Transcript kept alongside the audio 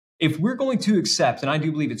if we're going to accept, and I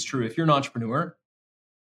do believe it's true, if you're an entrepreneur,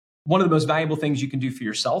 one of the most valuable things you can do for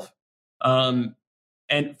yourself and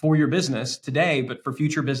for your business today, but for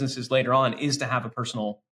future businesses later on, is to have a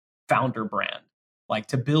personal founder brand, like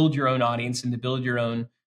to build your own audience and to build your own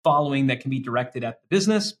following that can be directed at the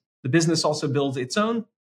business. The business also builds its own.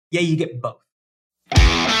 Yeah, you get both.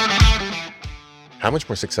 How much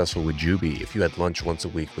more successful would you be if you had lunch once a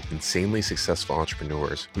week with insanely successful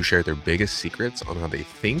entrepreneurs who share their biggest secrets on how they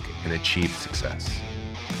think and achieve success?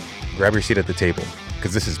 Grab your seat at the table,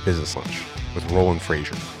 because this is Business Lunch with Roland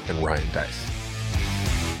Frasier and Ryan Deiss.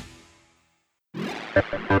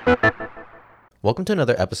 Welcome to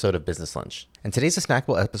another episode of Business Lunch. And today's a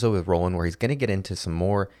snackable episode with Roland where he's going to get into some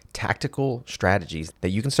more tactical strategies that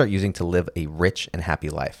you can start using to live a rich and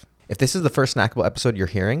happy life. If this is the first snackable episode you're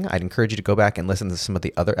hearing, I'd encourage you to go back and listen to some of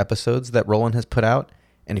the other episodes that Roland has put out.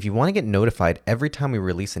 And if you want to get notified every time we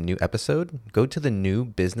release a new episode, go to the new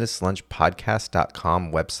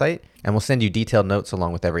businesslunchpodcast.com website, and we'll send you detailed notes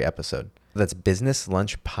along with every episode. That's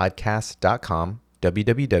businesslunchpodcast.com,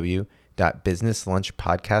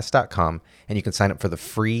 www.businesslunchpodcast.com, and you can sign up for the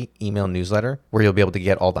free email newsletter where you'll be able to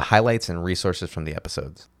get all the highlights and resources from the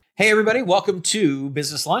episodes. Hey, everybody. Welcome to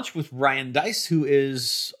Business Lunch with Ryan Deiss, who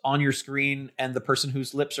is on your screen and the person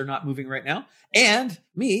whose lips are not moving right now, and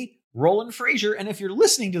me, Roland Frasier. And if you're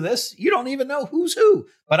listening to this, you don't even know who's who,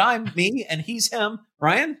 but I'm me and he's him.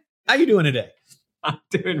 Ryan, how you doing today? I'm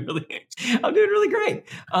doing really great.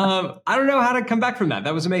 I don't know how to come back from that.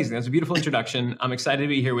 That was amazing. That was a beautiful introduction. I'm excited to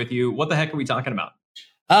be here with you. What the heck are we talking about?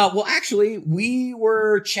 Well, actually, we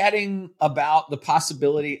were chatting about the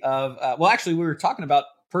possibility of, we were talking about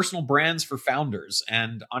personal brands for founders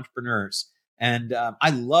and entrepreneurs. And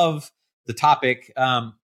I love the topic.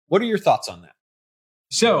 What are your thoughts on that?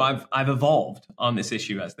 So I've evolved on this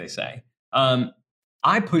issue, as they say.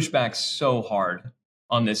 I pushed back so hard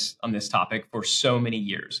on this topic for so many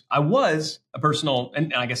years. I was a personal,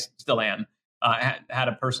 and I guess still am, had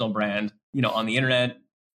a personal brand, on the internet,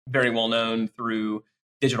 very well known through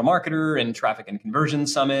Digital Marketer and Traffic and Conversion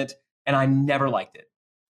Summit, and I never liked it.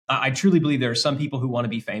 I truly believe there are some people who want to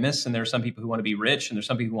be famous, and there are some people who want to be rich, and there's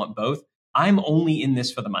some people who want both. I'm only in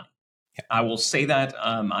this for the money. I will say that.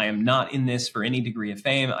 I am not in this for any degree of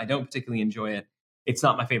fame. I don't particularly enjoy it. It's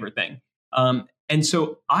not my favorite thing. And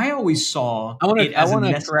so I always saw I want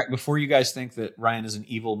to correct before you guys think that Ryan is an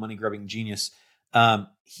evil money-grubbing genius.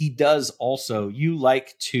 He does also, you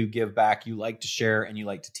like to give back, you like to share, and you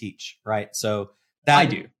like to teach, right? So that I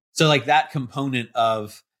do. So like that component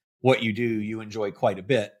of what you do, you enjoy quite a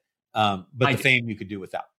bit. But the fame you could do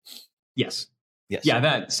without. Yes. Yes. Yeah,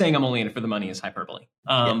 that saying I'm only in it for the money is hyperbole.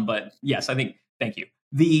 But yes, I think, thank you.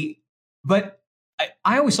 But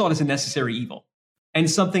I always saw it as a necessary evil and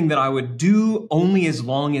something that I would do only as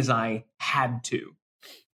long as I had to.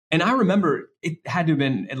 And I remember it had to have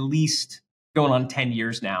been at least going on 10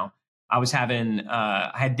 years now. I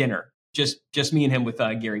had dinner, just me and him with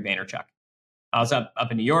Gary Vaynerchuk. I was up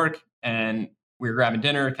in New York and we were grabbing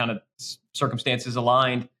dinner, kind of circumstances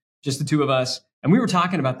aligned, just the two of us. And we were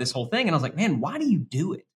talking about this whole thing. And I was like, man, why do you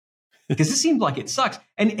do it? Because it seemed like it sucks.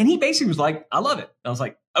 And he basically was like, I love it. And I was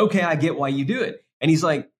like, okay, I get why you do it. And he's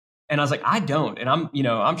like, and I was like, I don't. And I'm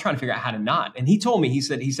trying to figure out how to not. And he told me, he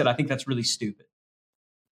said, I think that's really stupid.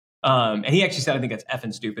 And he actually said, I think that's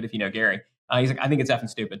effing stupid if you know Gary. He's like, I think it's effing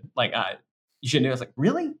stupid. Like, you shouldn't do it. I was like,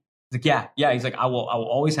 really? He's like, yeah. He's like, I will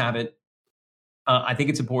always have it. I think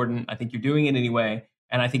it's important. I think you're doing it anyway.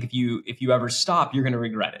 And I think if you ever stop, you're going to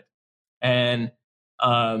regret it. And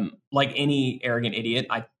like any arrogant idiot,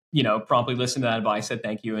 I promptly listened to that advice, said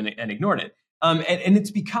thank you, and ignored it. And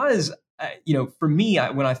it's because for me,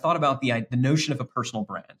 when I thought about the notion of a personal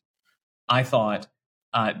brand, I thought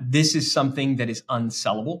this is something that is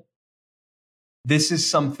unsellable. This is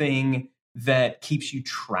something that keeps you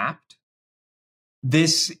trapped.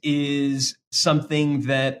 This is something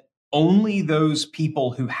that only those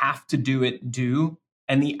people who have to do it do,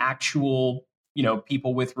 and the actual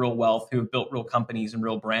people with real wealth who have built real companies and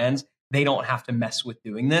real brands, they don't have to mess with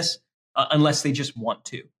doing this unless they just want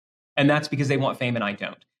to. And that's because they want fame and I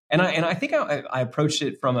don't. And I think I approached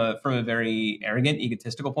it from a very arrogant,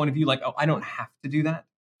 egotistical point of view, like, oh, I don't have to do that.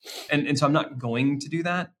 And so I'm not going to do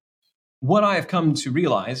that. What I have come to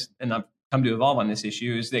realize, and I've come to evolve on this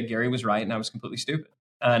issue, is that Gary was right and I was completely stupid.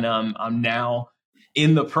 And I'm now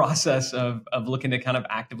in the process of looking to kind of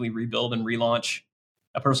actively rebuild and relaunch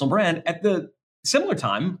a personal brand at the similar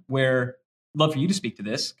time where I'd love for you to speak to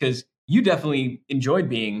this, because you definitely enjoyed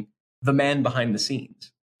being the man behind the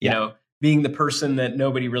scenes, being the person that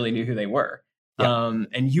nobody really knew who they were. Yeah.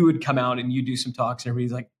 And you would come out and you do some talks and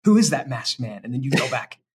everybody's like, who is that masked man? And then you go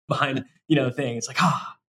back behind, the thing. It's like,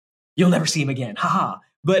 you'll never see him again. Haha.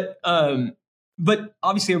 But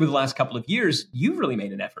obviously over the last couple of years, you've really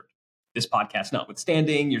made an effort, this podcast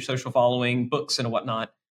notwithstanding, your social following, books and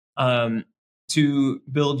whatnot, to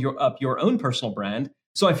build up your own personal brand.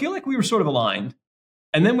 So I feel like we were sort of aligned.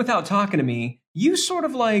 And then without talking to me, you sort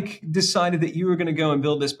of like decided that you were going to go and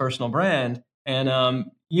build this personal brand. And,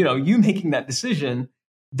 you making that decision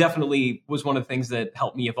definitely was one of the things that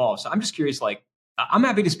helped me evolve. So I'm just curious, like, I'm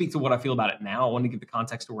happy to speak to what I feel about it now. I want to give the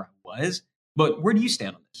context to where I was, but where do you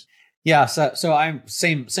stand on this? Yeah. So I'm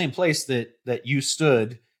same place that you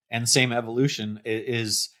stood, and same evolution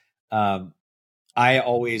is, I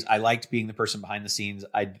liked being the person behind the scenes.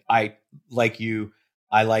 I like you.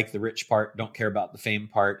 I like the rich part, don't care about the fame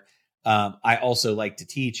part. I also like to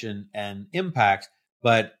teach and impact,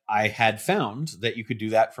 but I had found that you could do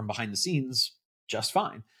that from behind the scenes just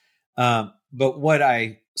fine. But what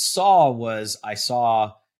I saw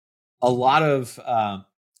a lot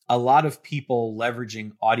of people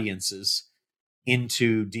leveraging audiences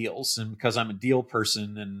into deals. And because I'm a deal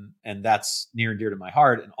person and that's near and dear to my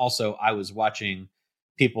heart. And also I was watching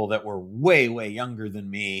people that were way, way younger than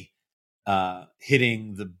me,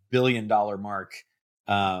 hitting the $1 billion mark,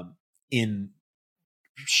 in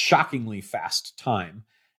shockingly fast time.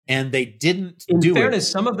 And they didn't do it. In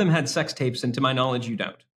fairness, some of them had sex tapes, and to my knowledge, you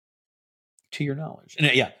don't. To your knowledge.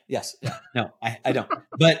 Yes. No, I don't.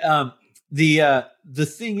 But the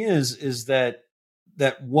thing is that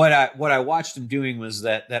what I watched them doing was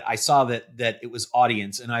that I saw that it was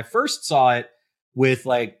audience. And I first saw it with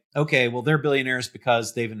like, okay, well, they're billionaires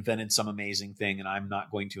because they've invented some amazing thing, and I'm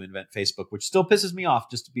not going to invent Facebook, which still pisses me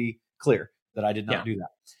off, just to be clear that I did not do that.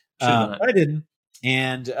 But I didn't.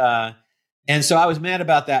 And so I was mad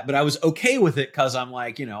about that, but I was okay with it because I'm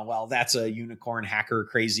like, well, that's a unicorn hacker,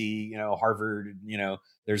 crazy, Harvard,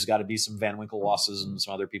 there's got to be some Van Winkelwasses and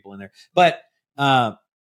some other people in there. But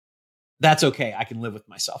that's okay. I can live with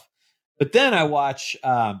myself. But then I watch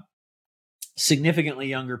significantly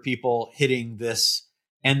younger people hitting this,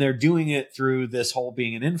 and they're doing it through this whole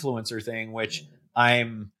being an influencer thing, which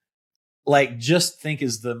I'm like, just think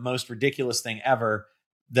is the most ridiculous thing ever,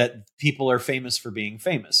 that people are famous for being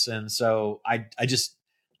famous. And so I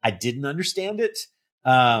didn't understand it.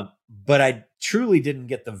 But I truly didn't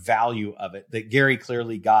get the value of it that Gary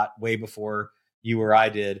clearly got way before you or I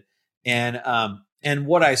did. And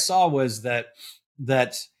what I saw was that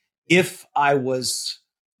if I was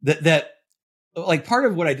that like, part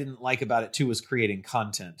of what I didn't like about it too was creating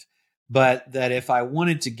content, but that if I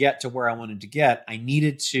wanted to get to where I wanted to get, I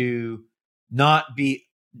needed to not be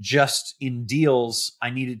just in deals. I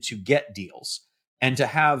needed to get deals, and to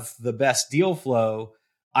have the best deal flow,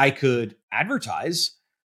 I could advertise,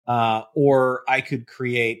 or I could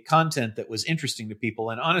create content that was interesting to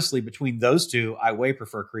people. And honestly, between those two, I way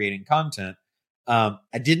prefer creating content. I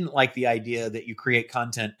didn't like the idea that you create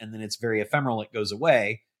content and then it's very ephemeral. It goes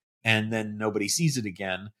away and then nobody sees it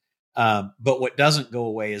again. But what doesn't go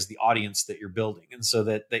away is the audience that you're building. And so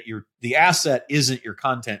that the asset isn't your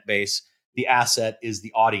content base. The asset is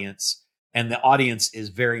the audience, and the audience is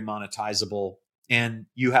very monetizable, and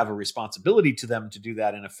you have a responsibility to them to do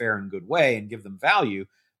that in a fair and good way and give them value.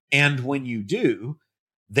 And when you do,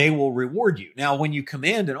 they will reward you. Now, when you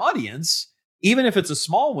command an audience, even if it's a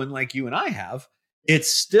small one like you and I have, it's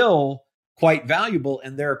still quite valuable.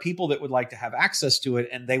 And there are people that would like to have access to it,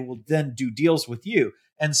 and they will then do deals with you.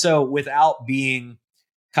 And so without being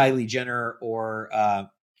Kylie Jenner or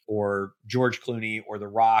George Clooney or The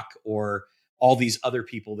Rock or all these other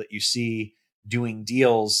people that you see doing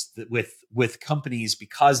deals with companies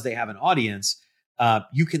because they have an audience,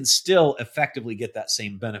 you can still effectively get that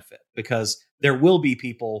same benefit, because there will be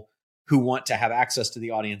people who want to have access to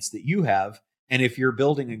the audience that you have. And if you're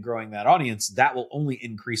building and growing that audience, that will only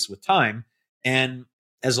increase with time. And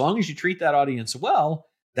as long as you treat that audience well,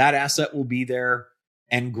 that asset will be there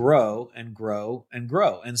and grow and grow and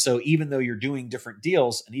grow. And so even though you're doing different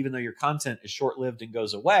deals, and even though your content is short-lived and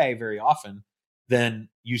goes away very often, then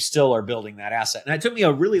you still are building that asset. And it took me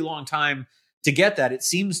a really long time to get that. It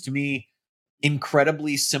seems to me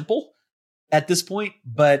incredibly simple at this point,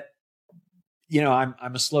 but I'm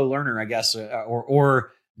a slow learner, I guess,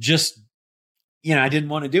 or just, I didn't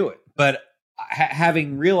want to do it. But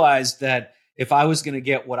having realized that if I was going to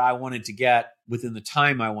get what I wanted to get within the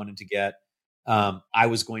time I wanted to get, I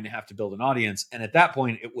was going to have to build an audience. And at that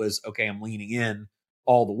point it was, okay, I'm leaning in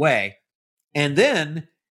all the way. And then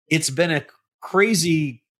it's been a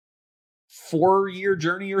crazy 4-year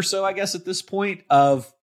journey or so, I guess, at this point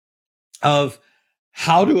of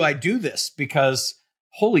how do I do this? Because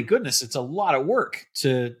holy goodness, it's a lot of work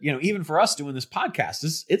to, even for us doing this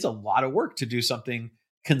podcast, it's a lot of work to do something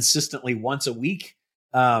consistently once a week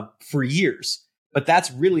for years. But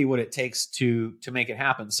that's really what it takes to make it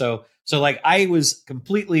happen. So like I was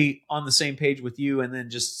completely on the same page with you, and then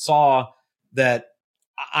just saw that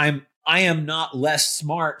I am not less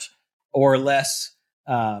smart or less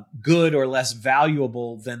good or less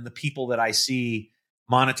valuable than the people that I see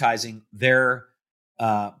monetizing their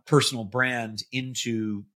personal brand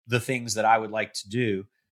into the things that I would like to do.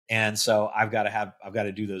 And so I've got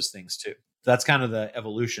to do those things too. That's kind of the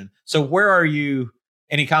evolution. So where are you?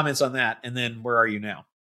 Any comments on that? And then where are you now?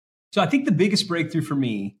 So I think the biggest breakthrough for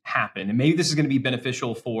me happened, and maybe this is going to be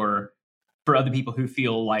beneficial for other people who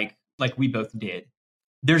feel like we both did.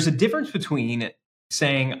 There's a difference between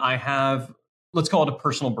saying I have, let's call it a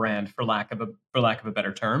personal brand for lack of a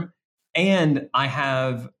better term, and I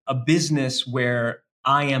have a business where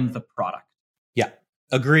I am the product. Yeah,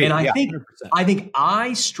 agreed. And I yeah, think 100%.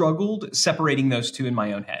 I struggled separating those two in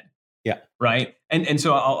my own head. Yeah. Right. And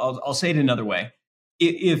so I'll say it another way.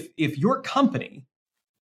 If your company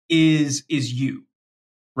is you,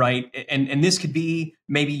 right? And this could be,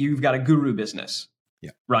 maybe you've got a guru business. Yeah.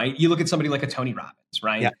 Right. You look at somebody like a Tony Robbins,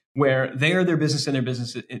 right? Yeah. Where they are their business and their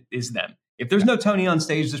business is them. If there's no Tony on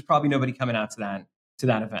stage, there's probably nobody coming out to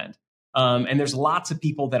that event. And there's lots of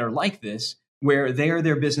people that are like this, where they are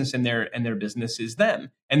their business and their business is them.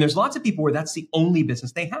 And there's lots of people where that's the only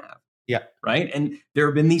business they have. Yeah. Right. And there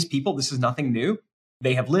have been these people, this is nothing new.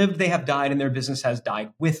 They have lived, they have died, and their business has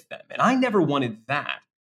died with them. And I never wanted that.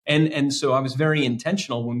 And so I was very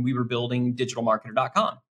intentional when we were building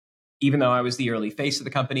digitalmarketer.com. Even though I was the early face of the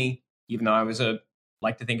company, even though I was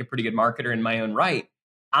like to think a pretty good marketer in my own right,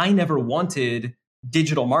 I never wanted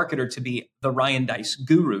Digital Marketer to be the Ryan Deiss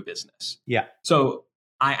guru business. Yeah. So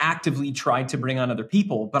I actively tried to bring on other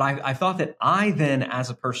people, but I thought that I then, as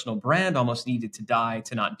a personal brand, almost needed to die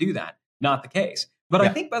to not do that. Not the case. But I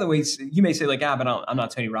think, by the way, you may say like, but I'm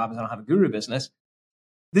not Tony Robbins. I don't have a guru business.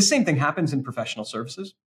 This same thing happens in professional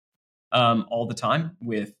services all the time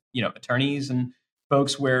with, attorneys and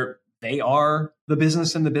folks where they are the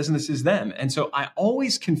business and the business is them. And so I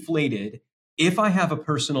always conflated, if I have a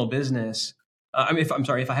personal business, if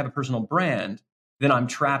I have a personal brand, then I'm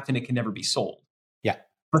trapped and it can never be sold. Yeah.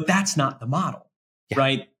 But that's not the model,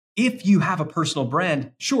 right? If you have a personal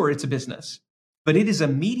brand, sure, it's a business, but it is a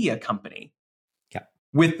media company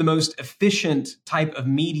with the most efficient type of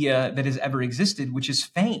media that has ever existed, which is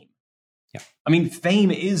fame. Yeah. I mean,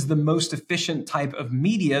 fame is the most efficient type of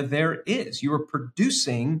media there is. You are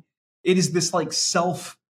producing, it is this like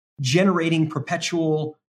self-generating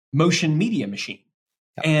perpetual motion media machine.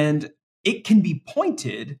 Yeah. And it can be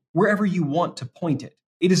pointed wherever you want to point it.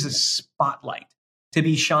 It is a spotlight to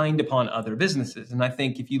be shined upon other businesses. And I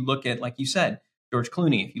think if you look at, like you said, George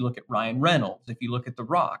Clooney, if you look at Ryan Reynolds, if you look at The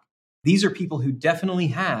Rock, these are people who definitely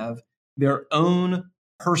have their own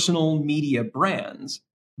personal media brands,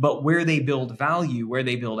 but where they build value, where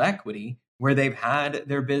they build equity, where they've had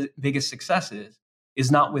their biggest successes is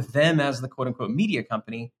not with them as the quote unquote media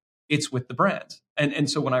company, it's with the brands. And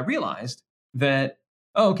so when I realized that,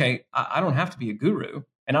 I don't have to be a guru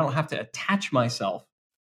and I don't have to attach myself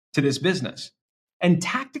to this business. And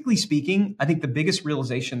tactically speaking, I think the biggest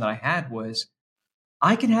realization that I had was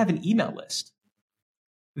I can have an email list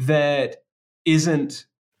that isn't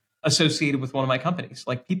associated with one of my companies.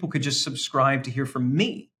 Like people could just subscribe to hear from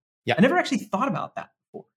me. Yeah. I never actually thought about that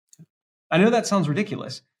before. I know that sounds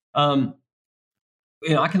ridiculous. I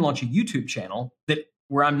can launch a YouTube channel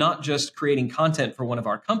where I'm not just creating content for one of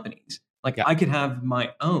our companies. Like I could have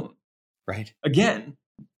my own. Right. Again,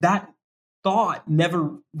 that thought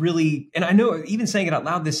never really, and I know even saying it out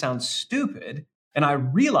loud, this sounds stupid. And I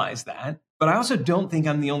realize that, but I also don't think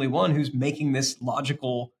I'm the only one who's making this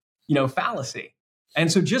logical, fallacy.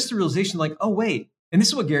 And so just the realization like, oh, wait, and this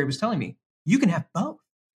is what Gary was telling me, you can have both.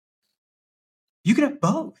 You can have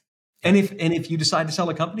both. And if you decide to sell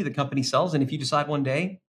a company, the company sells. And if you decide one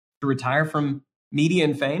day to retire from media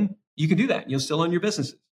and fame, you can do that. You'll still own your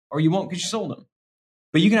businesses, or you won't because you sold them.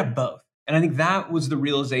 But you can have both. And I think that was the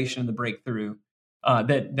realization of the breakthrough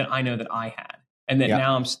that I know that I had, and that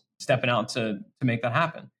now I'm stepping out to make that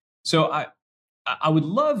happen. So I would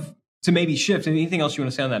love to maybe shift. And anything else you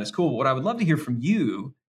want to say on that is cool. But what I would love to hear from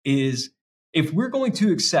you is, if we're going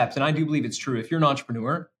to accept, and I do believe it's true, if you're an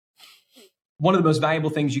entrepreneur, one of the most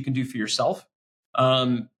valuable things you can do for yourself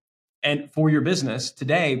and for your business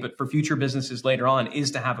today, but for future businesses later on,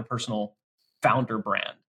 is to have a personal founder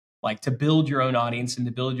brand, like to build your own audience and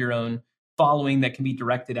to build your own following that can be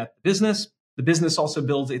directed at the business. The business also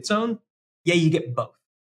builds its own. Yeah, you get both.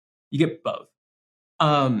 You get both.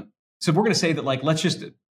 So if we're going to say that, like, let's just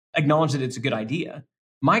acknowledge that it's a good idea.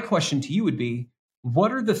 My question to you would be,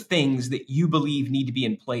 what are the things that you believe need to be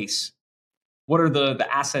in place what are the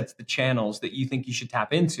assets, the channels that you think you should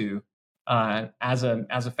tap into as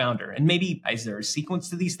a founder? And maybe is there a sequence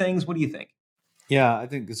to these things? What do you think? Yeah, I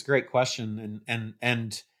think it's a great question,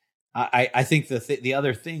 and I think the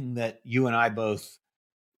other thing that you and I both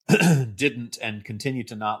didn't and continue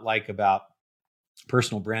to not like about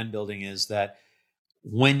personal brand building is that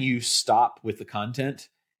when you stop with the content,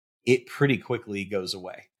 it pretty quickly goes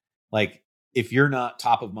away. Like if you're not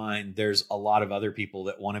top of mind, there's a lot of other people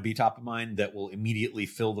that want to be top of mind that will immediately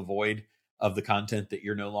fill the void of the content that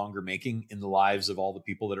you're no longer making in the lives of all the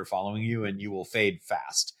people that are following you, and you will fade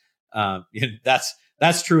fast.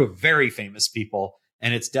 That's true of very famous people,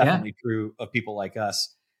 and it's definitely true of people like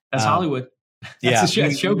us. That's Hollywood. That's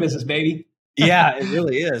show business, baby. Yeah, it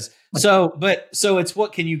really is. So it's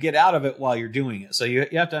what can you get out of it while you're doing it? So you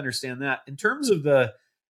have to understand that. In terms of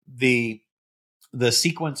the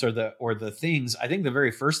sequence or the things, I think the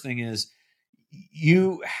very first thing is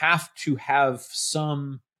you have to have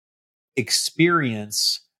some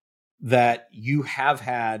experience that you have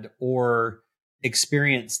had or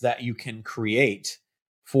experience that you can create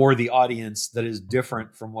for the audience that is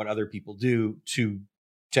different from what other people do to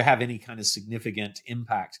have any kind of significant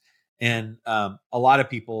impact. And a lot of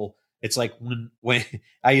people, it's like when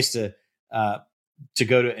I used to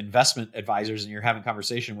go to investment advisors and you're having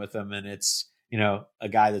conversation with them, and it's, a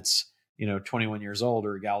guy that's, 21 years old,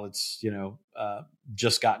 or a gal that's,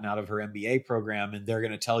 just gotten out of her MBA program, and they're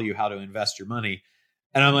going to tell you how to invest your money.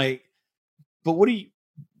 And I'm like, but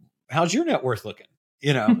how's your net worth looking?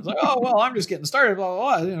 It's like, oh, well, I'm just getting started, blah,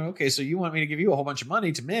 blah, blah. Okay. So you want me to give you a whole bunch of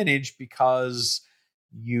money to manage because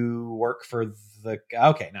you work for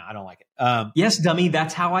okay, no, I don't like it. Yes, dummy.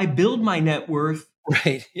 That's how I build my net worth.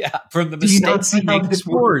 Right. Yeah. From the mistakes I make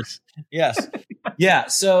before. Yes. Yeah.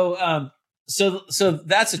 So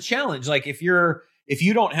that's a challenge. Like if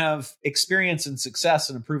you don't have experience and success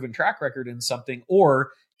and a proven track record in something,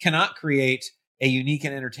 or cannot create a unique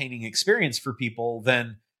and entertaining experience for people,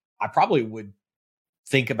 then I probably would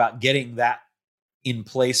think about getting that in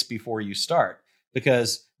place before you start.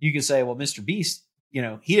 Because you could say, well, Mr. Beast,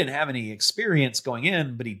 he didn't have any experience going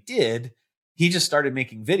in, but he just started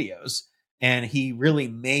making videos, and he really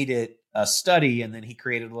made it a study. And then he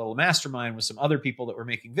created a little mastermind with some other people that were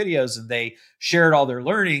making videos, and they shared all their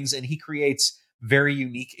learnings, and he creates very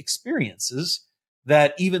unique experiences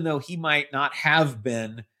that, even though he might not have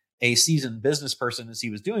been a seasoned business person as he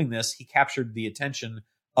was doing this, he captured the attention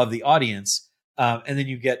of the audience. And then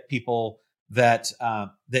you get people that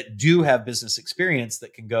do have business experience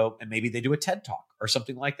that can go and maybe they do a TED Talk or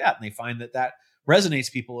something like that, and they find that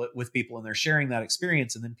resonates with people, and they're sharing that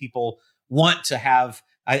experience, and then people want to have.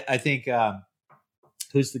 I think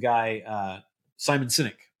who's the guy? Simon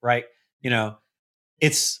Sinek, right?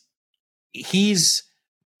 He's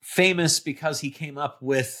famous because he came up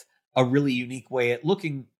with a really unique way at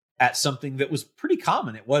looking at something that was pretty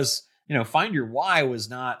common. It was, find your why was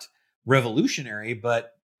not revolutionary,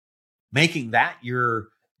 but making that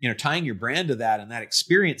tying your brand to that, and that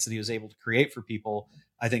experience that he was able to create for people,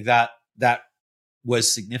 I think that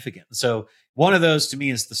was significant. So one of those to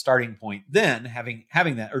me is the starting point. Then having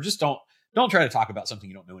that, or just don't try to talk about something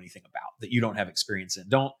you don't know anything about, that you don't have experience in.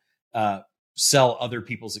 Don't sell other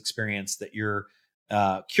people's experience that you're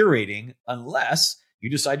curating, unless you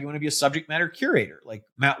decide you want to be a subject matter curator. Like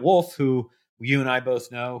Matt Wolf, who you and I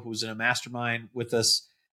both know, who's in a mastermind with us,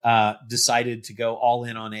 decided to go all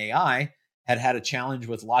in on AI, had a challenge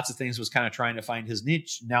with lots of things, was kind of trying to find his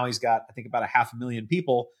niche. Now he's got, I think, about 500,000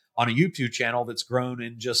 people on a YouTube channel that's grown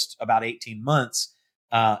in just about 18 months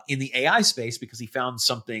in the AI space, because he found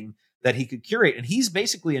something that he could curate. And he's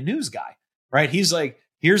basically a news guy, right? He's like,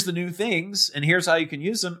 here's the new things and here's how you can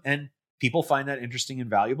use them. And people find that interesting and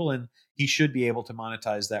valuable, and he should be able to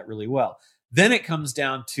monetize that really well. Then it comes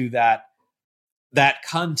down to that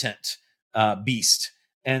content beast.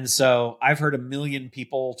 And so I've heard 1 million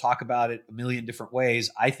people talk about it 1 million different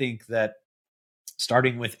ways. I think that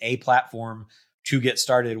starting with a platform to get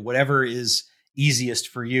started, whatever is easiest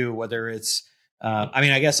for you, whether it's,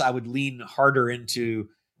 I guess I would lean harder into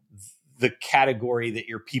the category that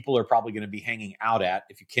your people are probably going to be hanging out at,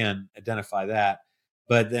 if you can identify that.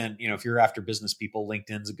 But then, if you're after business people,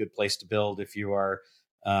 LinkedIn's a good place to build. If you are,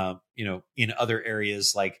 in other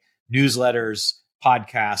areas like newsletters,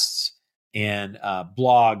 podcasts, and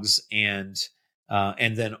blogs, and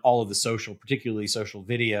then all of the social, particularly social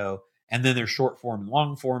video, and then there's short form and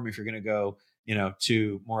long form if you're going to go,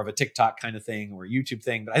 to more of a TikTok kind of thing or a YouTube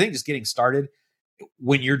thing. But I think just getting started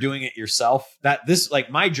when you're doing it yourself,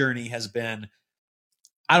 my journey has been,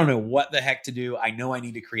 I don't know what the heck to do. I know I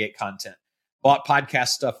need to create content. Bought podcast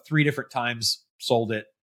stuff 3 different times, sold it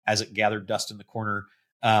as it gathered dust in the corner.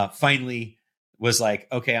 Finally was like,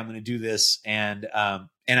 okay, I'm going to do this. And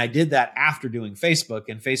I did that after doing Facebook.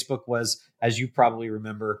 And Facebook was, as you probably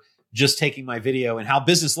remember, just taking my video. And how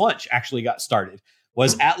Business Lunch actually got started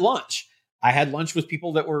was at lunch. I had lunch with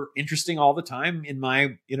people that were interesting all the time in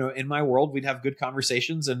my world. We'd have good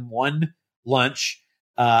conversations. And one lunch,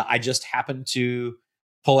 I just happened to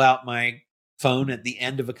pull out my phone at the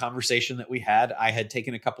end of a conversation that we had. I had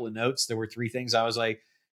taken a couple of notes. There were 3 things. I was like,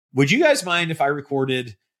 would you guys mind if I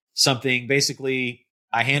recorded something? Basically,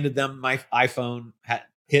 I handed them my iPhone,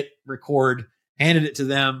 hit record, handed it to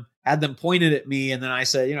them, had them pointed at me. And then I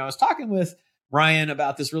said, I was talking with Ryan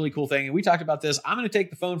about this really cool thing. And we talked about this. I'm going to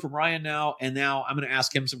take the phone from Ryan now. And now I'm going to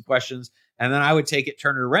ask him some questions. And then I would take it,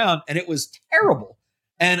 turn it around. And it was terrible.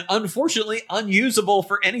 And unfortunately unusable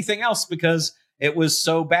for anything else because it was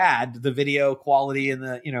so bad, the video quality and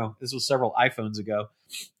this was several iPhones ago.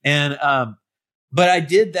 And, but I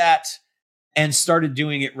did that and started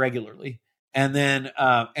doing it regularly. And then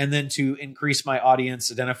to increase my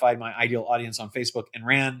audience, identified my ideal audience on Facebook and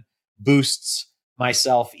ran boosts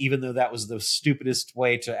myself, even though that was the stupidest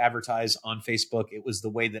way to advertise on Facebook. It was the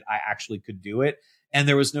way that I actually could do it. And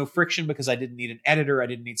there was no friction because I didn't need an editor. I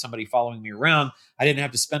didn't need somebody following me around. I didn't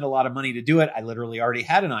have to spend a lot of money to do it. I literally already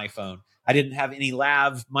had an iPhone. I didn't have any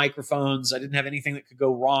lav microphones. I didn't have anything that could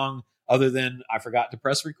go wrong other than I forgot to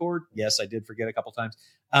press record. Yes, I did forget a couple times.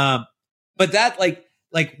 But that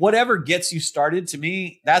like whatever gets you started, to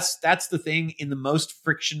me, that's the thing in the most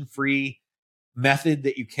friction-free method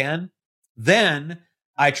that you can. Then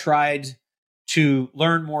I tried to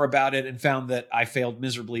learn more about it and found that I failed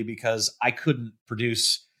miserably because I couldn't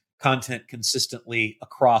produce content consistently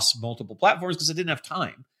across multiple platforms because I didn't have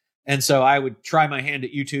time. And so I would try my hand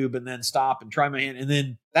at YouTube and then stop and try my hand. And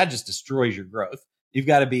then that just destroys your growth. You've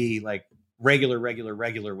got to be like regular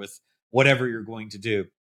with whatever you're going to do.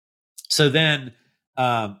 So then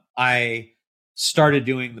I started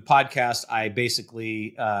doing the podcast. I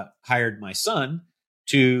basically hired my son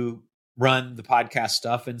to run the podcast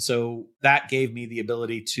stuff. And so that gave me the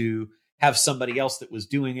ability to have somebody else that was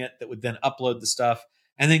doing it that would then upload the stuff.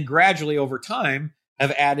 And then gradually over time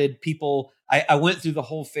have added people. I went through the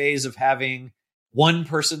whole phase of having one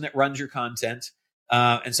person that runs your content.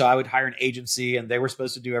 And so I would hire an agency and they were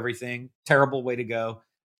supposed to do everything. Terrible way to go.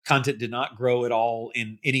 Content did not grow at all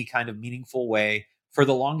in any kind of meaningful way for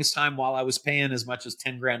the longest time, while I was paying as much as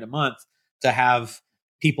 $10,000 a month to have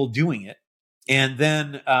people doing it. And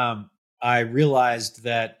then I realized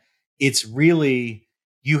that it's really,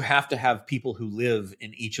 you have to have people who live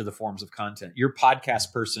in each of the forms of content. Your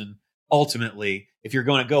podcast person, ultimately, if you're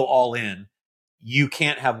going to go all in, you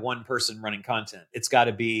can't have one person running content. It's got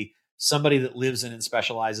to be somebody that lives in and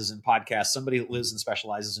specializes in podcasts, somebody that lives and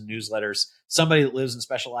specializes in newsletters, somebody that lives and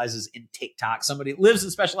specializes in TikTok, somebody that lives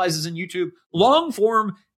and specializes in YouTube, long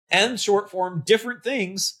form and short form, different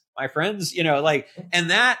things, my friends, and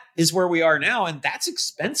that is where we are now. And that's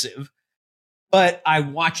expensive, but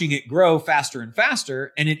I'm watching it grow faster and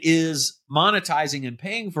faster. And it is monetizing and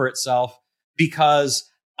paying for itself because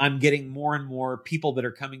I'm getting more and more people that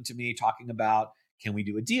are coming to me talking about, can we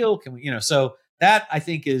do a deal? Can we, so that I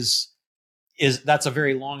think that's a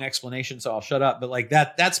very long explanation. So I'll shut up. But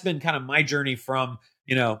that's been kind of my journey from,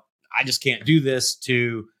 I just can't do this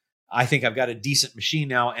to, I think I've got a decent machine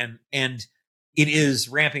now. And it is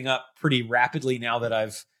ramping up pretty rapidly now that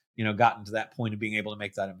I've, gotten to that point of being able to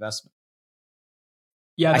make that investment.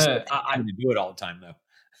 Yeah. I do it all the time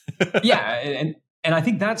though. Yeah. And I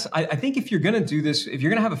think I think if you're going to do this, if you're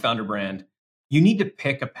going to have a founder brand, you need to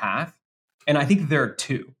pick a path. And I think there are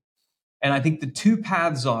 2. And I think the 2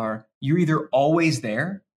 paths are, you're either always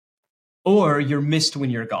there or you're missed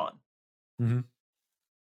when you're gone. Mm-hmm.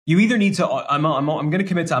 You either need to, I'm going to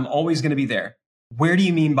commit to, I'm always going to be there. Where do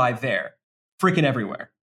you mean by there? Freaking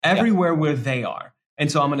everywhere. Everywhere where they are.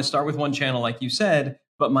 And so I'm going to start with one channel, like you said,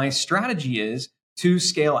 but my strategy is to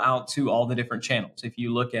scale out to all the different channels. If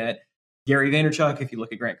you look at Gary Vaynerchuk, if you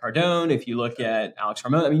look at Grant Cardone, if you look at Alex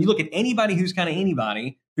Hormozi, you look at anybody who's kind of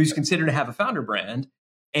anybody who's considered to have a founder brand,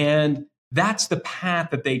 and that's the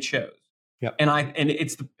path that they chose. Yep. And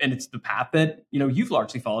it's the path that, you've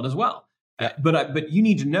largely followed as well. Yep. But you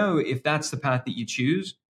need to know if that's the path that you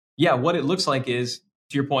choose. Yeah. What it looks like is,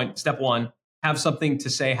 to your point, step 1, have something to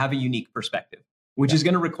say, have a unique perspective, which is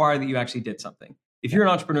going to require that you actually did something. If you're an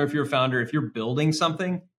entrepreneur, if you're a founder, if you're building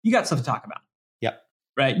something, you got stuff to talk about. Yep.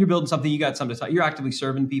 Right. You're building something, you got something to talk. You're actively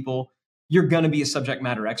serving people. You're going to be a subject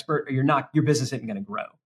matter expert, or you're not, your business isn't going to grow.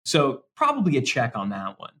 So probably a check on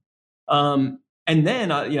that one. And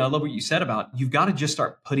then, I love what you said about, you've got to just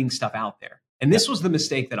start putting stuff out there. And this was the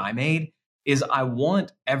mistake that I made, is I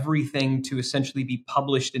want everything to essentially be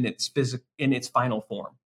published in its final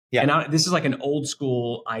form. Yeah. And this is like an old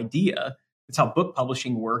school idea. It's how book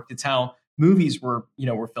publishing worked. It's how movies were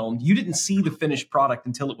filmed. You didn't see the finished product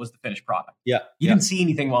until it was the finished product. Yeah. You didn't see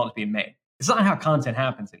anything while it was being made. It's not how content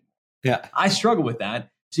happens anymore. Yeah. I struggle with that.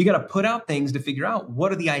 So you got to put out things to figure out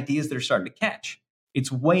what are the ideas that are starting to catch.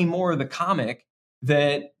 It's way more the comic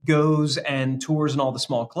that goes and tours in all the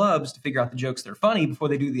small clubs to figure out the jokes that are funny before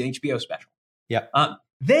they do the HBO special. Yeah.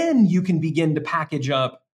 Then you can begin to package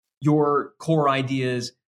up your core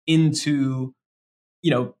ideas into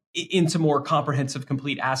more comprehensive,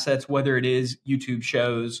 complete assets, whether it is YouTube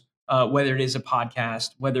shows, whether it is a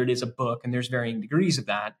podcast, whether it is a book, and there's varying degrees of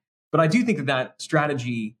that. But I do think that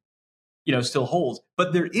strategy, still holds.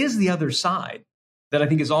 But there is the other side that I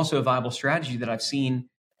think is also a viable strategy that I've seen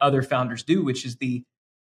other founders do, which is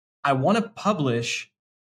I want to publish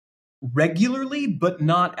regularly, but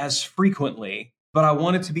not as frequently. But I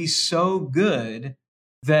want it to be so good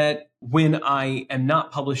that when I am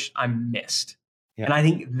not published, I'm missed. Yeah. And I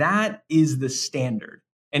think that is the standard.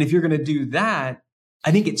 And if you're going to do that,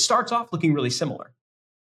 I think it starts off looking really similar.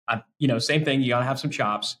 Same thing. You got to have some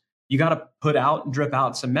chops. You got to put out and drip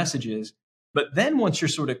out some messages. But then once you're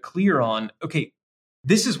sort of clear on, okay,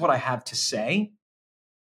 this is what I have to say.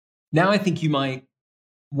 Now I think you might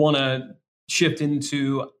want to shift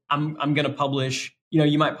into, I'm going to publish,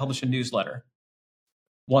 you might publish a newsletter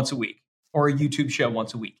once a week or a YouTube show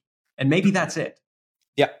once a week. And maybe that's it.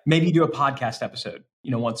 Yeah. Maybe you do a podcast episode,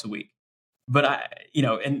 once a week. But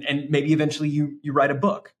and maybe eventually you write a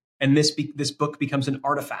book, and this book becomes an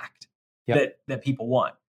artifact that people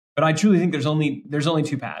want. But I truly think there's only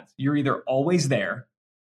two paths. You're either always there,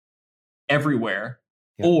 everywhere,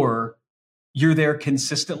 or you're there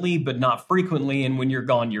consistently but not frequently, and when you're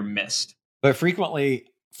gone, you're missed. But frequently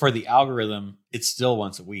for the algorithm, it's still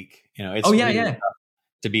once a week. It's tough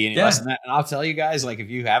to be any less than that. And I'll tell you guys, like, if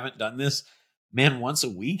you haven't done this, man, once a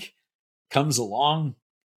week comes along.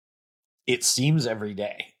 It seems every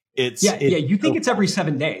day. You think it's every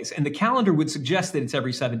 7 days, and the calendar would suggest that it's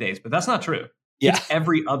every 7 days, but that's not true. Yeah. It's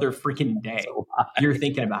every other freaking day. You're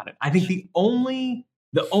thinking about it. I think the only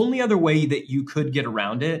other way that you could get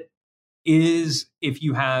around it is if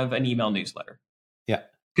you have an email newsletter. Yeah.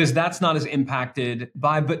 Because that's not as impacted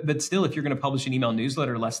by, but still, if you're going to publish an email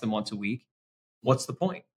newsletter less than once a week, what's the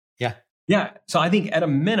point? Yeah. Yeah. So I think at a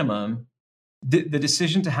minimum, the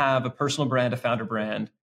decision to have a personal brand, a founder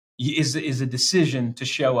brand, is a decision to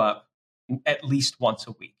show up at least once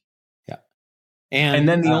a week. Yeah. And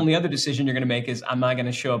then the only other decision you're going to make is, am I going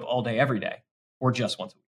to show up all day, every day, or just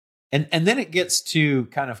once a week? And then it gets to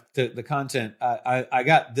kind of the content. I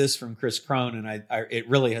got this from Chris Crone, and it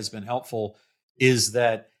really has been helpful, is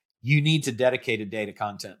that you need to dedicate a day to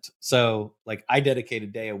content. So like I dedicate a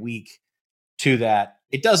day a week to that.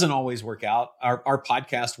 It doesn't always work out. Our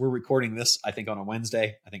podcast, we're recording this, I think, on a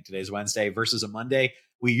Wednesday. I think today's Wednesday versus a Monday.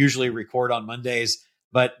 We usually record on Mondays,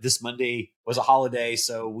 but this Monday was a holiday,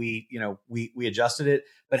 so we adjusted it.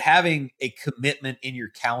 But having a commitment in your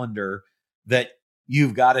calendar that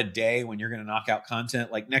you've got a day when you're going to knock out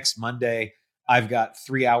content, like next Monday, I've got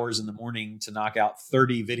 3 hours in the morning to knock out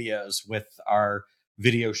 30 videos with our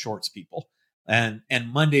video shorts people. And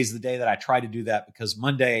Monday's the day that I try to do that, because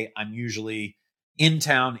Monday I'm usually in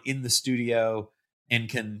town in the studio and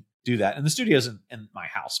can do that. And the studio's in my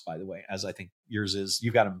house, by the way, as I think yours is.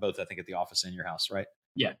 You've got them both, I think, at the office and your house, right?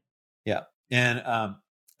 Yeah. Yeah. And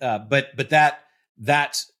but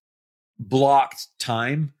that blocked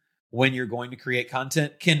time when you're going to create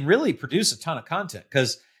content can really produce a ton of content.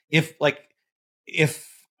 Because if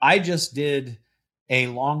I just did a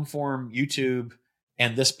long form YouTube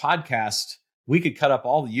and this podcast, we could cut up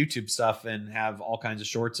all the YouTube stuff and have all kinds of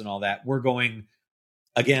shorts and all that. We're going,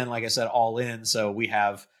 again, like I said, all in. So we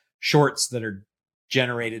have shorts that are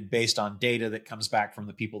generated based on data that comes back from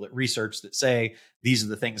the people that research, that say these are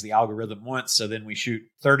the things the algorithm wants. So then we shoot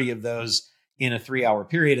 30 of those in a 3-hour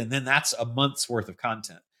period. And then that's a month's worth of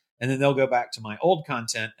content. And then they'll go back to my old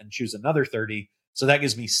content and choose another 30. So that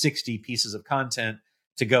gives me 60 pieces of content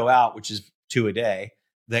to go out, which is 2 a day,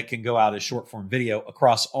 that can go out as short form video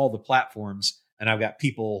across all the platforms. And I've got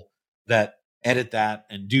people that edit that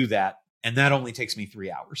and do that. And that only takes me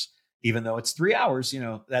 3 hours. Even though it's 3 hours,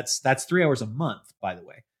 that's 3 hours a month, by the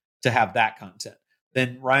way, to have that content.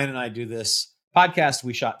 Then Ryan and I do this podcast.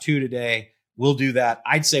 We shot 2 today. We'll do that.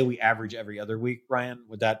 I'd say we average every other week. Ryan,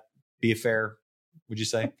 would that be fair? Would you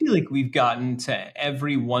say? I feel like we've gotten to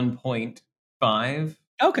every 1.5.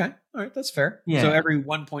 Okay. All right. That's fair. Yeah. So every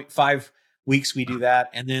 1.5 weeks we do that.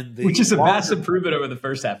 And then which is a vast improvement over the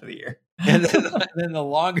first half of the year. And then the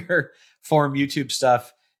longer form YouTube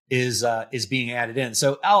stuff is being added in.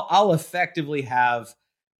 So I'll effectively have,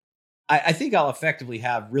 I think I'll effectively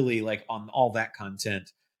have really like on all that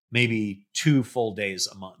content, maybe 2 full days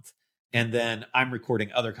a month. And then I'm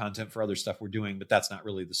recording other content for other stuff we're doing, but that's not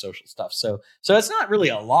really the social stuff. So it's not really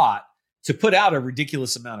a lot to put out a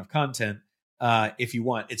ridiculous amount of content. If you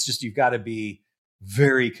want, it's just, you've got to be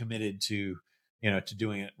very committed to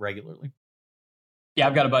doing it regularly. Yeah,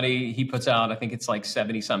 I've got a buddy, he puts out, I think it's like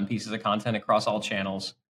 70 something pieces of content across all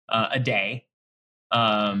channels a day.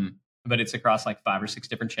 But it's across like 5 or 6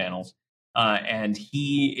 different channels. And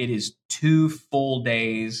it is 2 full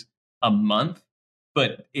days a month,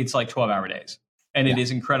 but it's like 12-hour days. And it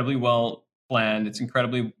is incredibly well planned. It's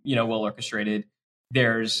incredibly, well orchestrated.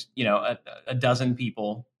 There's, a dozen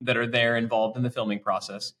people that are there involved in the filming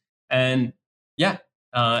process. And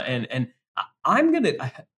and I'm going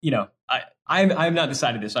to, I've not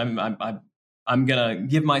decided this. I'm going to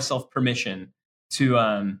give myself permission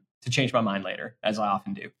to change my mind later, as I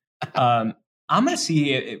often do. I'm going to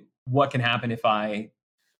see what can happen if I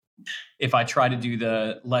try to do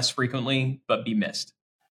the less frequently, but be missed.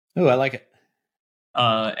 Oh, I like it.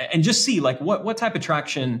 And just see like what type of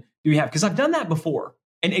traction do we have? Because I've done that before.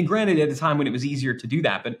 And granted, at a time when it was easier to do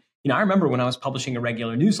that. But, I remember when I was publishing a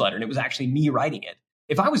regular newsletter and it was actually me writing it.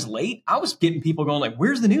 If I was late, I was getting people going like,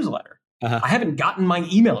 where's the newsletter? I haven't gotten my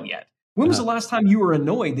email yet. When was the last time you were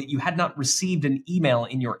annoyed that you had not received an email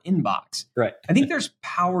in your inbox? Right. I think there's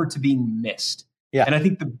power to being missed. Yeah. And I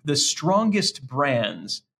think the strongest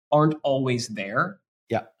brands aren't always there.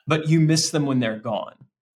 Yeah. But you miss them when they're gone.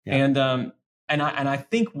 Yeah. And I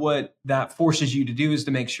think what that forces you to do is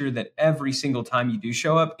to make sure that every single time you do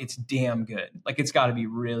show up, it's damn good. Like it's got to be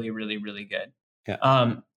really, really, really good.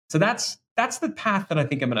 Yeah. So that's the path that I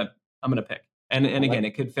think I'm gonna pick. And again,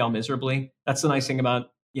 it could fail miserably. That's the nice thing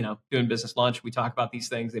about doing Business Lunch. We talk about these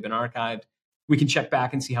things; they've been archived. We can check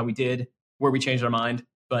back and see how we did, where we changed our mind.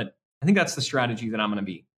 But I think that's the strategy that I'm going to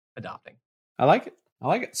be adopting. I like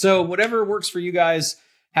it. So whatever works for you guys.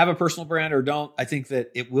 Have a personal brand or don't. I think that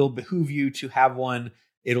it will behoove you to have one.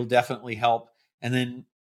 It'll definitely help. And then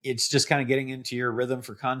it's just kind of getting into your rhythm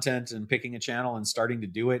for content and picking a channel and starting to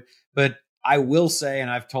do it. But I will say, and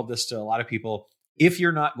I've told this to a lot of people, if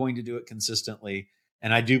you're not going to do it consistently,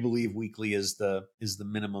 and I do believe weekly is the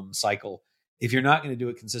minimum cycle. If you're not going to do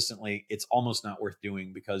it consistently, it's almost not worth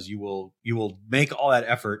doing because you will make all that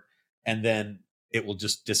effort and then it will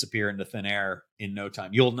just disappear into thin air in no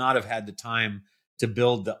time. You'll not have had the time to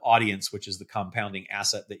build the audience, which is the compounding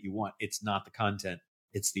asset that you want. It's not the content,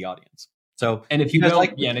 it's the audience. So, and if you don't,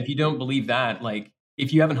 and if you don't believe that, like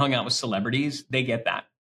if you haven't hung out with celebrities, they get that.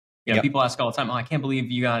 People ask all the time, "Oh, I can't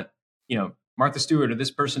believe you got, Martha Stewart or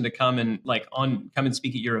this person to come and come and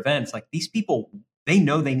speak at your events." Like these people, they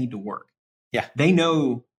know they need to work. Yeah, they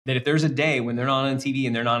know that if there's a day when they're not on TV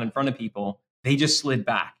and they're not in front of people, they just slid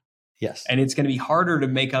back. Yes, and it's going to be harder to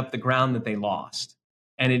make up the ground that they lost.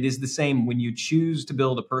 And it is the same when you choose to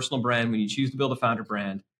build a personal brand, when you choose to build a founder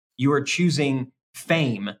brand, you are choosing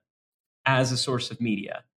fame as a source of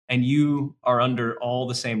media, and you are under all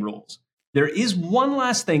the same rules. There is one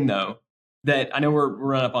last thing, though, that I know we're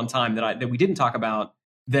running up on time that we didn't talk about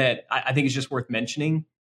that I think is just worth mentioning,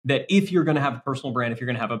 that if you're going to have a personal brand, if you're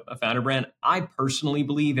going to have a founder brand, I personally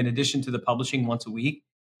believe in addition to the publishing once a week,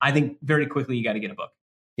 I think very quickly you got to get a book.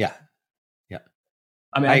 Yeah.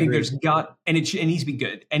 I mean, I think agree. And it needs to be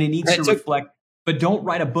good and it needs to reflect, but don't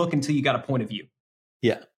write a book until you got a point of view.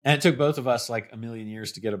 Yeah. And it took both of us like a million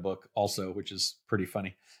years to get a book also, which is pretty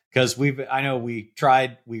funny because we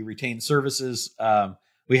retained services.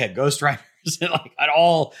 We had ghostwriters and like it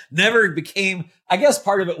all never became, I guess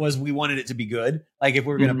part of it was we wanted it to be good. Like if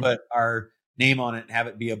we were going to put our name on it and have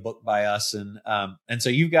it be a book by us. And so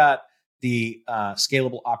you've got the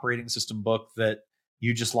Scalable Operating System book that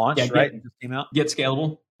you just launched, right? It just came out. Get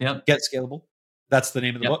Scalable. Yep. Get Scalable. That's the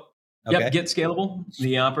name of the book. Okay. Yep. Get Scalable,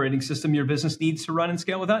 the operating system your business needs to run and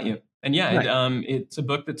scale without you. And it's a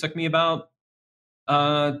book that took me about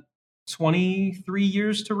 23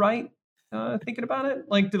 years to write. Thinking about it,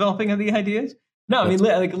 like developing the ideas. No, I mean,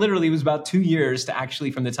 like literally, it was about 2 years to actually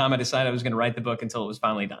from the time I decided I was going to write the book until it was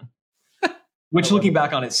finally done. Which, looking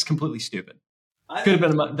back on it, is completely stupid. Could have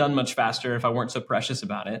been done much faster if I weren't so precious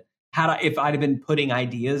about it. If I'd have been putting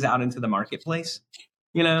ideas out into the marketplace,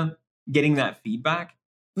 getting that feedback.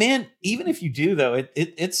 Man, even if you do though,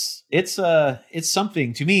 it's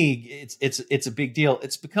something to me. It's a big deal.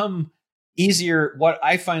 It's become easier. What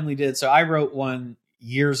I finally did. So I wrote one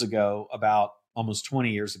years ago, about almost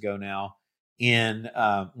 20 years ago now, when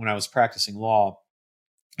I was practicing law,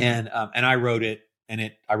 and I wrote it,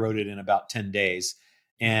 I wrote it in about 10 days,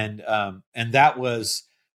 and that was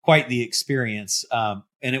quite the experience.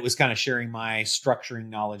 And it was kind of sharing my structuring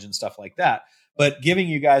knowledge and stuff like that. but giving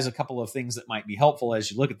you guys a couple of things that might be helpful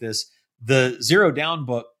as you look at this. The Zero Down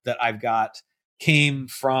book that I've got came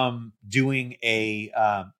from doing a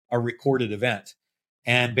recorded event.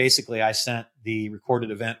 And basically I sent the recorded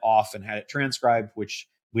event off and had it transcribed, which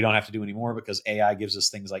we don't have to do anymore because AI gives us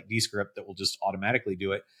things like Descript that will just automatically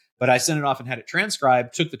do it. But I sent it off and had it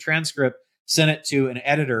transcribed, took the transcript, sent it to an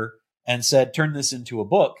editor and said, turn this into a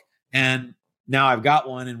book. And now I've got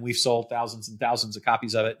one and we've sold thousands and thousands of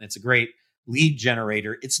copies of it. And it's a great lead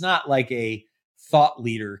generator. It's not like a thought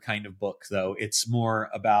leader kind of book, though. It's more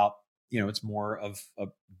about, it's more of a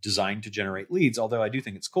design to generate leads, although I do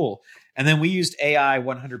think it's cool. And then we used AI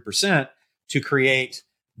 100% to create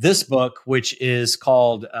this book, which is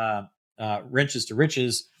called Wrenches to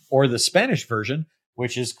Riches, or the Spanish version,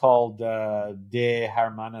 which is called De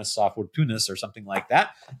Hermanas a Fortunas or something like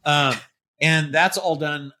that. And that's all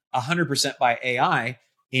done 100% by AI.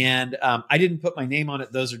 And I didn't put my name on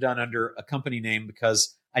it. Those are done under a company name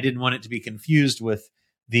because I didn't want it to be confused with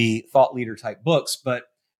the thought leader type books. But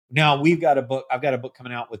now I've got a book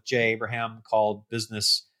coming out with Jay Abraham called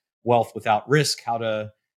Business Wealth Without Risk, how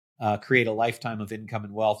to create a lifetime of income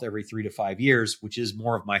and wealth every 3 to 5 years, which is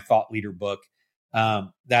more of my thought leader book.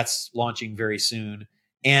 That's launching very soon.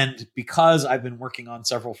 And because I've been working on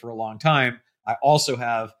several for a long time, I also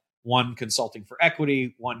have one consulting for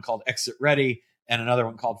equity, one called Exit Ready, and another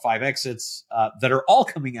one called 5 Exits that are all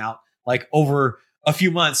coming out like over a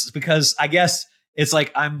few months, because I guess it's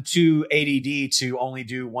like I'm too ADD to only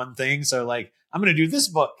do one thing. So like, I'm going to do this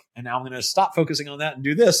book and now I'm going to stop focusing on that and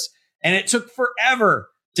do this. And it took forever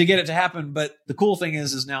to get it to happen. But the cool thing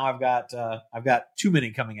is now I've got too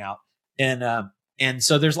many coming out. And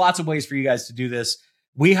so there's lots of ways for you guys to do this.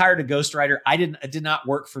 We hired a ghostwriter. It did not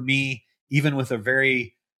work for me, even with a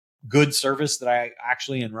very good service that I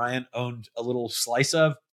actually and Ryan owned a little slice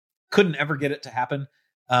of. Couldn't ever get it to happen.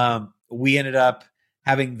 We ended up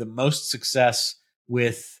having the most success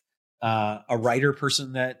with a writer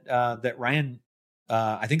person that Ryan,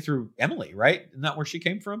 I think through Emily, right? Isn't that where she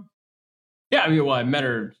came from? Yeah, I met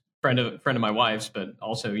her, friend of my wife's, but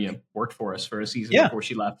also worked for us for a season before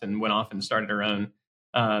she left and went off and started her own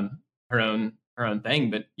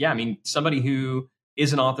thing. But yeah, somebody who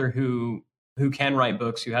is an author who can write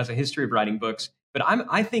books, who has a history of writing books. But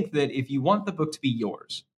I think that if you want the book to be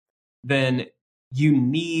yours, then you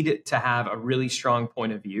need to have a really strong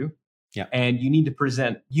point of view. Yeah. And you need to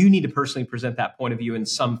personally present that point of view in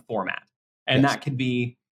some format. And that could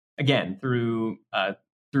be, again, through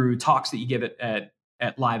talks that you give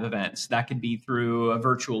at live events. That could be through a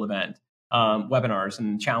virtual event, webinars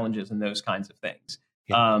and challenges and those kinds of things.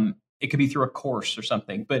 Yeah. It could be through a course or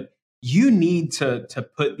something, but you need to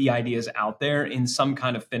put the ideas out there in some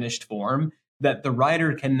kind of finished form that the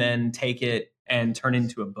writer can then take it and turn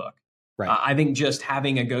into a book. Right. I think just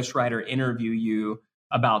having a ghostwriter interview you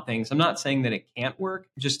about things, I'm not saying that it can't work.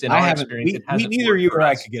 Just in our experience, it hasn't. Neither you or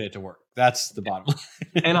I could get it to work. That's the bottom line.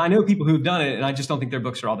 And I know people who've done it, and I just don't think their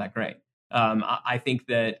books are all that great. I think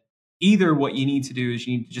that either what you need to do is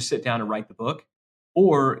you need to just sit down and write the book,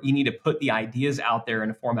 or you need to put the ideas out there in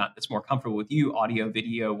a format that's more comfortable with you, audio,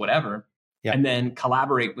 video, whatever, and then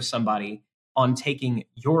collaborate with somebody on taking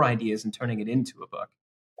your ideas and turning it into a book.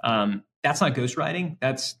 That's not ghostwriting.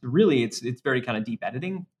 That's really, it's very kind of deep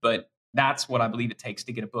editing, but that's what I believe it takes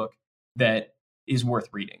to get a book that is worth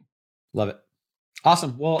reading. Love it.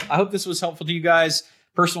 Awesome. Well, I hope this was helpful to you guys.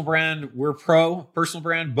 Personal brand, we're pro personal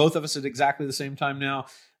brand, both of us at exactly the same time now.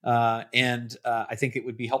 And I think it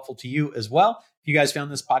would be helpful to you as well. If you guys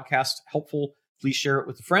found this podcast helpful, please share it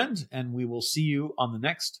with a friend, and we will see you on the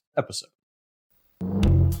next episode.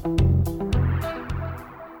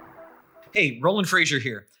 Hey, Roland Frazier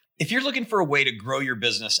here. If you're looking for a way to grow your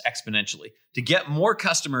business exponentially, to get more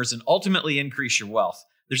customers and ultimately increase your wealth,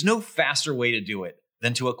 there's no faster way to do it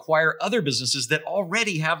than to acquire other businesses that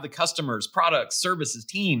already have the customers, products, services,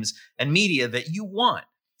 teams, and media that you want.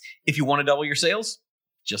 If you want to double your sales,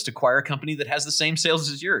 just acquire a company that has the same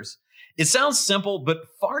sales as yours. It sounds simple, but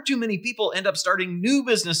far too many people end up starting new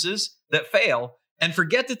businesses that fail and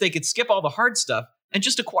forget that they could skip all the hard stuff and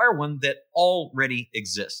just acquire one that already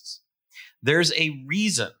exists. There's a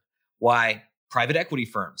reason why private equity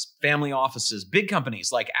firms, family offices, big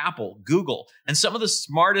companies like Apple, Google, and some of the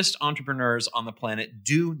smartest entrepreneurs on the planet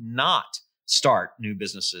do not start new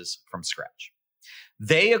businesses from scratch.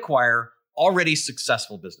 They acquire already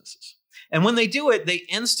successful businesses. And when they do it, they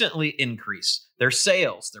instantly increase their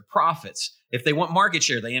sales, their profits. If they want market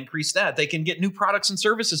share, they increase that. They can get new products and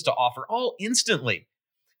services to offer all instantly.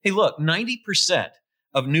 Hey, look, 90%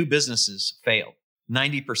 of new businesses fail.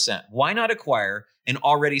 90%. Why not acquire an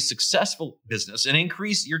already successful business and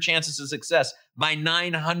increase your chances of success by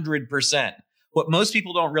 900%? What most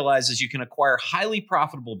people don't realize is you can acquire highly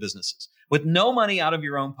profitable businesses with no money out of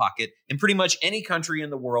your own pocket in pretty much any country in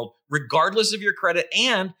the world, regardless of your credit,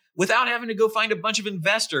 and without having to go find a bunch of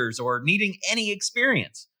investors or needing any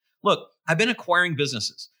experience. Look, I've been acquiring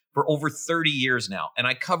businesses for over 30 years now, and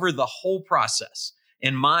I cover the whole process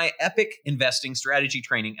in my Epic Investing Strategy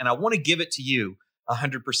Training, and I want to give it to you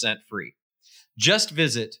 100% free. Just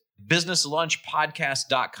visit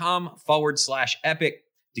businesslunchpodcast.com/epic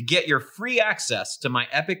to get your free access to my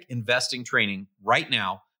Epic Investing Training right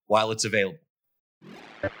now while it's available.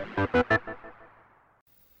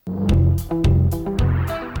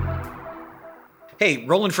 Hey,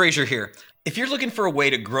 Roland Frazier here. If you're looking for a way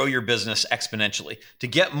to grow your business exponentially, to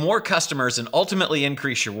get more customers and ultimately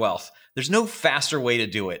increase your wealth, there's no faster way to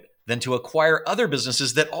do it than to acquire other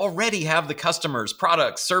businesses that already have the customers,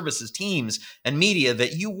 products, services, teams, and media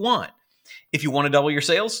that you want. If you want to double your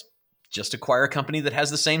sales, just acquire a company that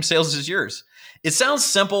has the same sales as yours. It sounds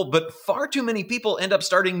simple, but far too many people end up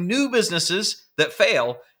starting new businesses that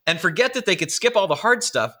fail and forget that they could skip all the hard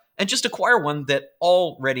stuff and just acquire one that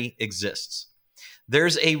already exists.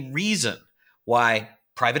 There's a reason why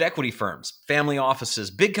private equity firms, family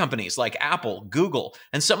offices, big companies like Apple, Google,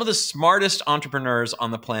 and some of the smartest entrepreneurs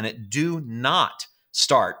on the planet do not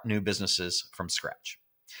start new businesses from scratch.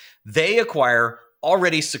 They acquire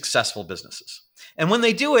already successful businesses. And when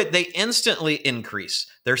they do it, they instantly increase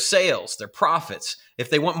their sales, their profits. If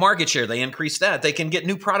they want market share, they increase that. They can get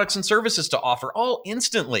new products and services to offer all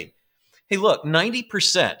instantly. Hey, look,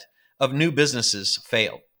 90% of new businesses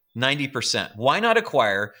fail. 90%. Why not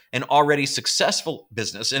acquire an already successful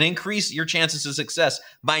business and increase your chances of success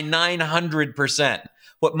by 900%?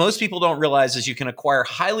 What most people don't realize is you can acquire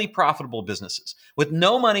highly profitable businesses with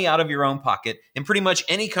no money out of your own pocket in pretty much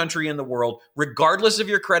any country in the world, regardless of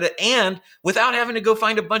your credit, and without having to go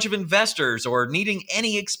find a bunch of investors or needing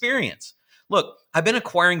any experience. Look, I've been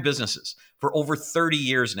acquiring businesses for over 30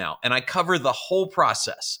 years now, and I cover the whole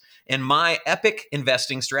process in my Epic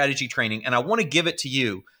Investing Strategy Training, and I want to give it to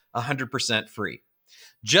you 100% free.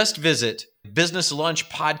 Just visit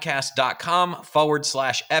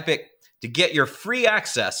businesslunchpodcast.com/epic to get your free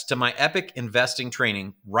access to my Epic Investing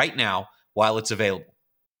Training right now while it's available.